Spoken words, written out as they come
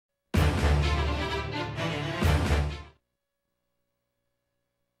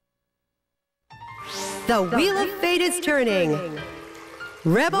The wheel of fate is turning.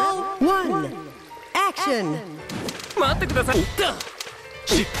 Rebel 1, action! 待ってください。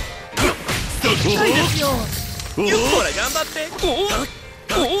痛いですよ。ほら頑張って。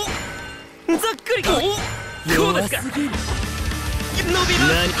ざっくり。こうですか。伸び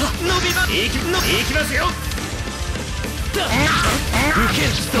ます。いきますよ。受け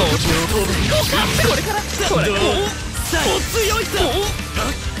る。これから。これ。お強いぞ。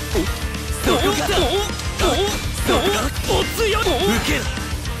お強い。受ける。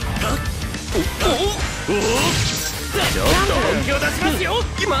ちょっと本気を出しますよ。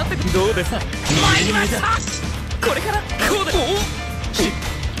待って、どうです。参りました。これからこうで。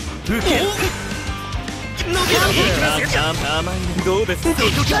受ける。伸びろ。いきますよ。甘いね。どうです。痛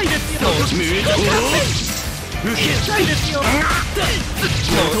いですよ。受けたいですよ。こ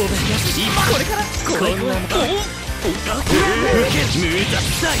れからこれ。受ける。無駄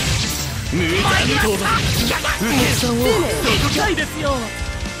臭い。無駄無駄。受けたいですよ。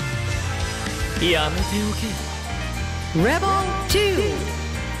やめておけ。Rebel 2,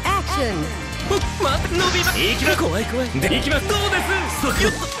 action! 待って、伸びます。いきます。怖い。いきます。どうです。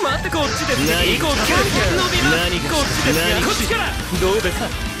待って、こっちです。こっちです。伸びます。こっちです。こっちから。どうですか。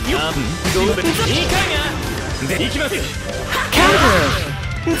どうです。いかが。いきます。ざ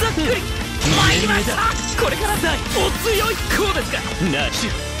っくり。参りました。これからお強い。こうですか。伸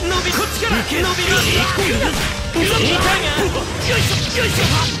び、こっちから。伸びます。いかが。よいしょ。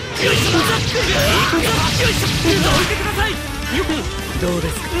ざっくり。どいてください。どうで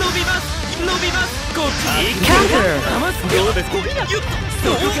すか。伸びます。こっちに。どうですか。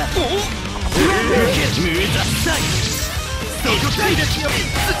痛いですよ。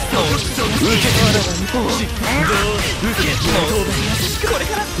これ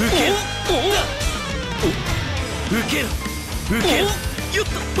から受ける。い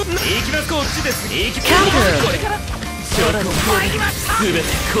きます。こっちです。これから参りました。すべて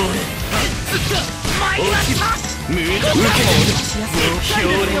これ。参りました。無駄。受ける。表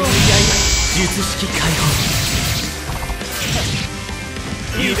連の刃。術式解放。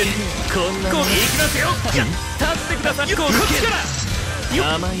いいですね。こんなの。いきますよ。立ってください。こっちから。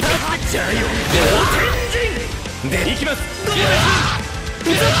甘い。立ってちゃうよ。天神。でいきます。どうです。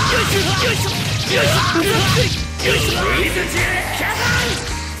よいしょ。楽しく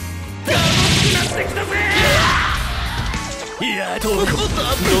なってきたぜ。いや、どう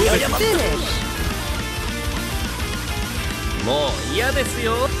もう嫌です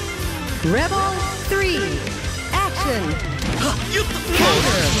よ。 Rebel 3, action!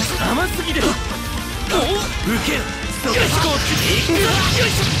 甘すぎる。受ける。よし、こっちに。よし。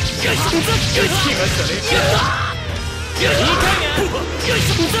来ましたね。いかが。よいし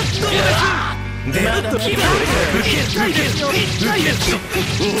ょ。どうです。まだ受ける。痛いですよ。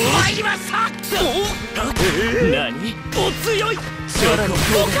参りました。何。お強い。ご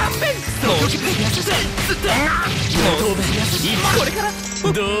勘弁。これからど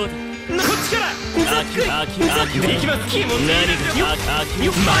うだ。こっちからざっくりいきます。気持ちいいですよ。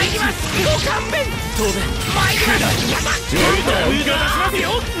参ります。ご勘弁。参ります。出しますよ。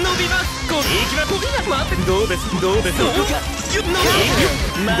伸びます。こっち行きます。待って。どうです。どうです。伸びます。よっ伸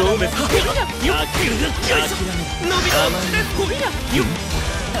びます。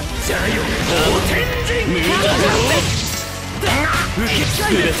じゃあよ。お天神。受けた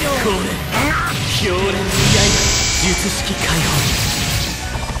いですよ。表連の刃。術式解放。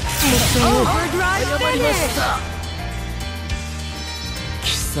謝りました。貴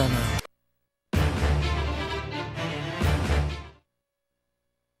様。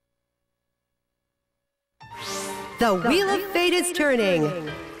The wheel of fate is turning.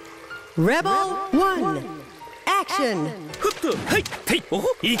 Rebel 1, action! ふっと、はい、はい、お、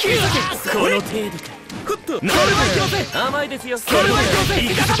いけるだけ。この程度か。ふっと、それはいけません。甘いですよ。それはいけません。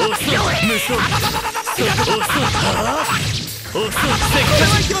無双。おそう、せっか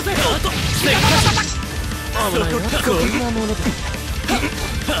くいきません。あと、せっかく。危ないな。こんなものだ。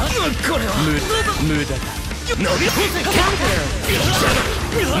これは無駄だ。伸びろ。伸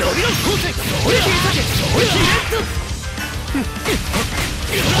びろ。光線。俺切り裂け。俺切れっと。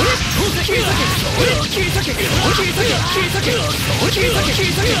俺切り裂け。俺切り裂け。俺切り裂け。俺切り裂け。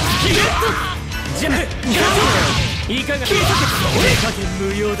切れっと。じゃあ、いいかが。切り裂け。俺加減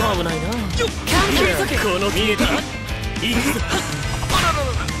無用だ。危ないな。切り裂け。この見えた。いくぞ。あらら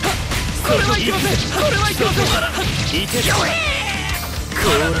ら。これはいけません。これはいけません。いてよ。こ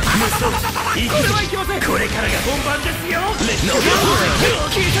れはいけません。これからが本番ですよ。伸びろ。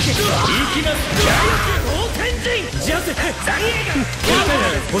切り裂け。いきます。大天神。ジャズ。残影が。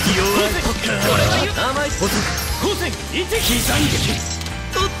これは甘い。光線。一撃。斬撃。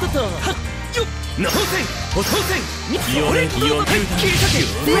おっとと。よっ。当選当選4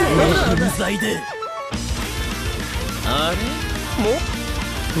無罪であれも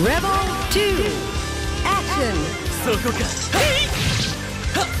Rebel 2 Action そこか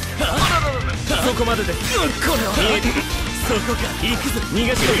そこまででこれは見えてそこか行くぞ逃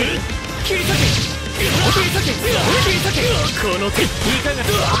がしろ切り裂け切り裂けこの手いかがガ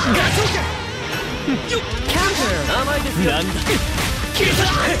チョウか甘いですよなんだ切り裂け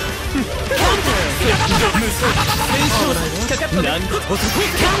無双戦勝だかかったなんだ男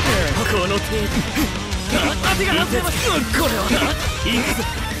この手当てが外れますこれは行くぞ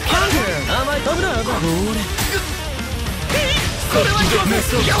甘い危ないこれは無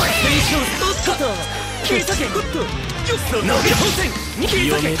双戦勝だ切り裂け伸び当選切り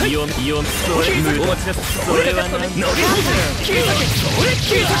裂けそれ無駄お待ちなさいそれは何伸び当選切り裂け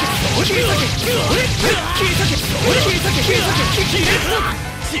切り裂け切り裂け切り裂け切り裂け切り裂け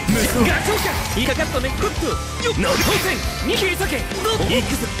無双ガチョウかいかかったね伸び当選切り裂けい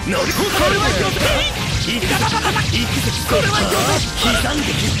くぞ伸び当選これは行くぞいくぞこれは行くぞ刻ん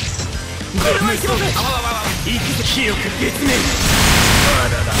でこれは行くぞいくぞ清く月面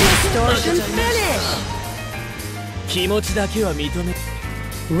Distortion Finish 気持ちだけは認め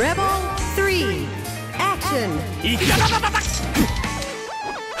Rebel 3 Action いくぞ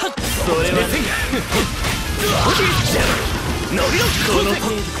それは伸びろこの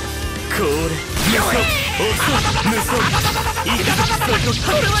程度これ無双いくぞそこ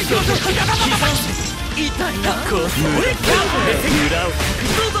これは行くぞ刻んで痛いなこう俺裏を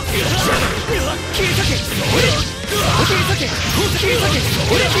どうぞ切り裂け切り裂け切り裂け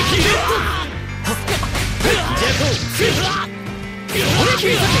俺切り裂けジャコ俺切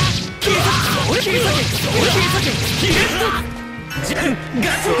り裂け切り裂け俺切り裂け俺切り裂け切り裂けジャン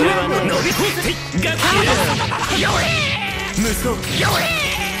ガチョウは伸びこせガチョウ無双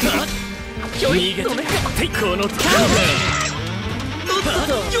逃げてこのターン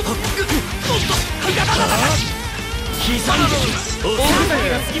刻んでおふざけ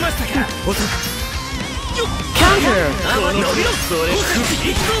が過ぎましたかこの伸びろそれ首切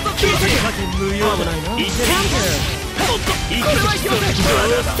り裂け無用もないなこれは行くぞ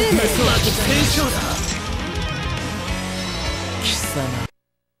無双戦勝だ貴様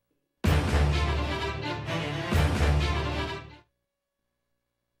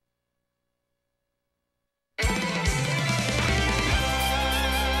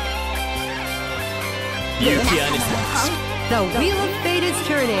ユキアネさん The wheel of fate is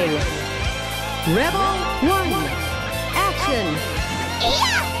turning Rebel 1 Action いや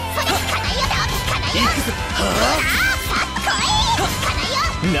それかなよだかなよ行くぞかっこいいかなよ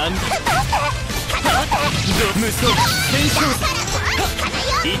なんだかなよ無双戦勝だからかな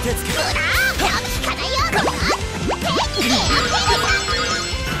よいてつけかなよ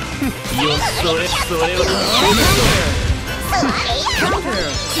よそれは座りやCounter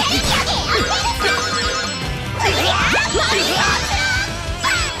蹴り上げうりゃマリオスラ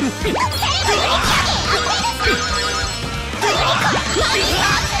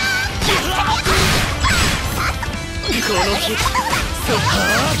この日そっ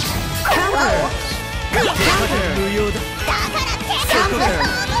無用だ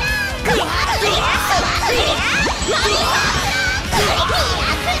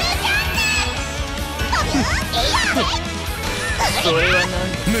それは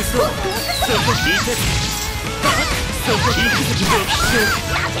何無双そこ引いてそこ行くぞ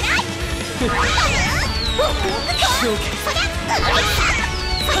気象気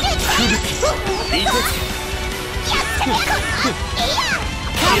吹雪いて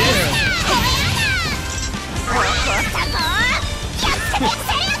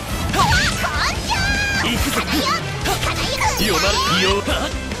行くぞよまるよ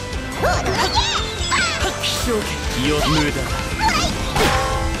気象気よ無駄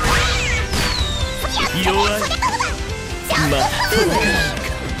弱いまた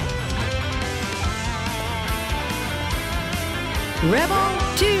Rebel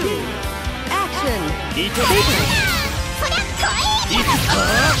 2 Action いてていくぞ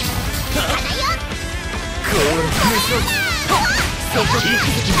これ無双そこ行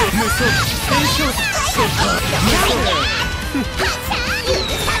くぞ無双戦勝そこ無双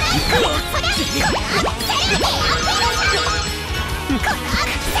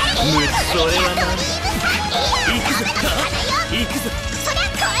それは何行くぞ行くぞ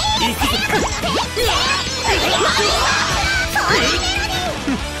行くぞ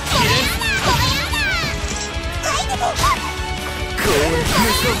これ無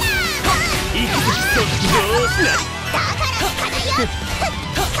双行くぞどうしない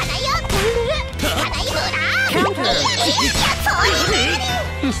Counter こ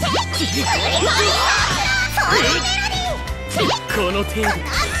の程度。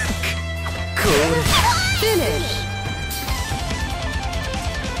これ Finish.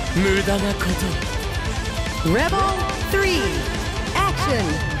 無駄なこと。 Rebel 3. Action.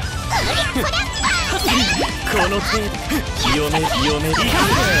 この程度。読め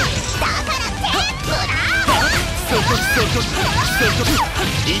そこ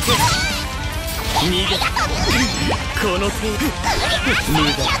いけ逃げこの程度無駄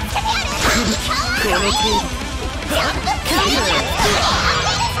この程度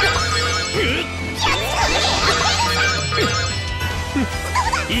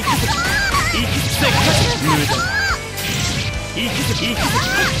いくぜせっかく無駄いくぜ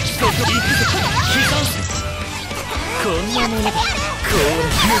そこいくぜ刻んせこんなものだこれ無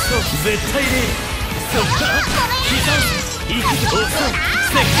双絶対霊そっか刻んせいくぜせ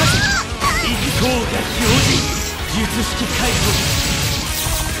っかくいく効果表示術式解放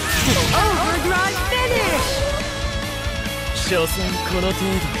Overdrive finish. 所詮この程度。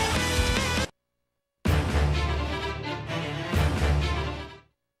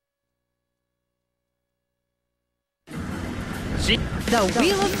The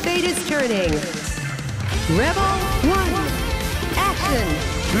wheel of fate is turning. Rebel 1. Action.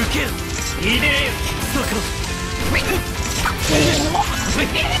 受ける入れよそこ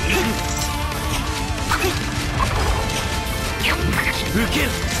受ける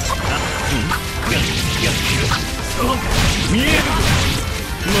見えるもっ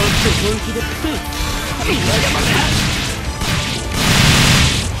と本気で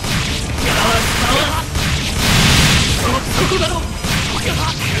そこだろ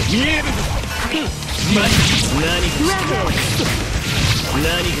見える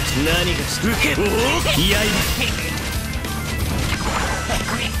何が受けるいやいや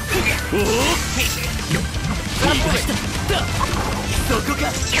おお逃がしたそこ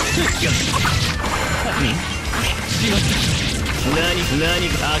かしまった何が明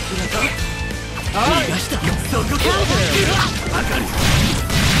らか逃がしたそこかわかる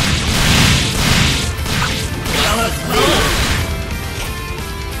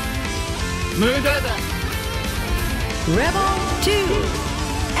無駄だ Rebel 2.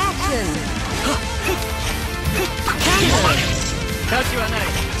 Action. 価値はない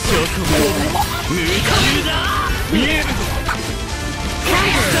証拠無駄見えるぞ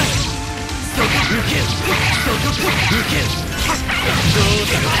そこ受けるどう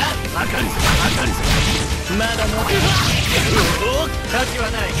だわかるぞまだまだ価値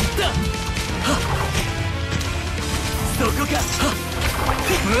はないそこか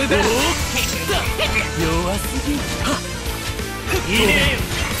無駄弱すぎ入れよ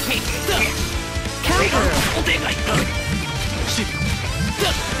お願い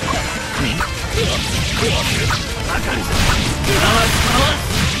わかるぞ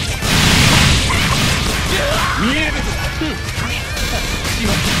見えるぞし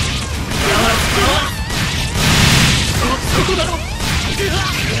まったそこだろ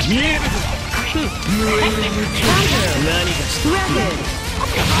見えるぞ無縁無何がした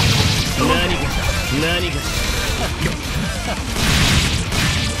何がした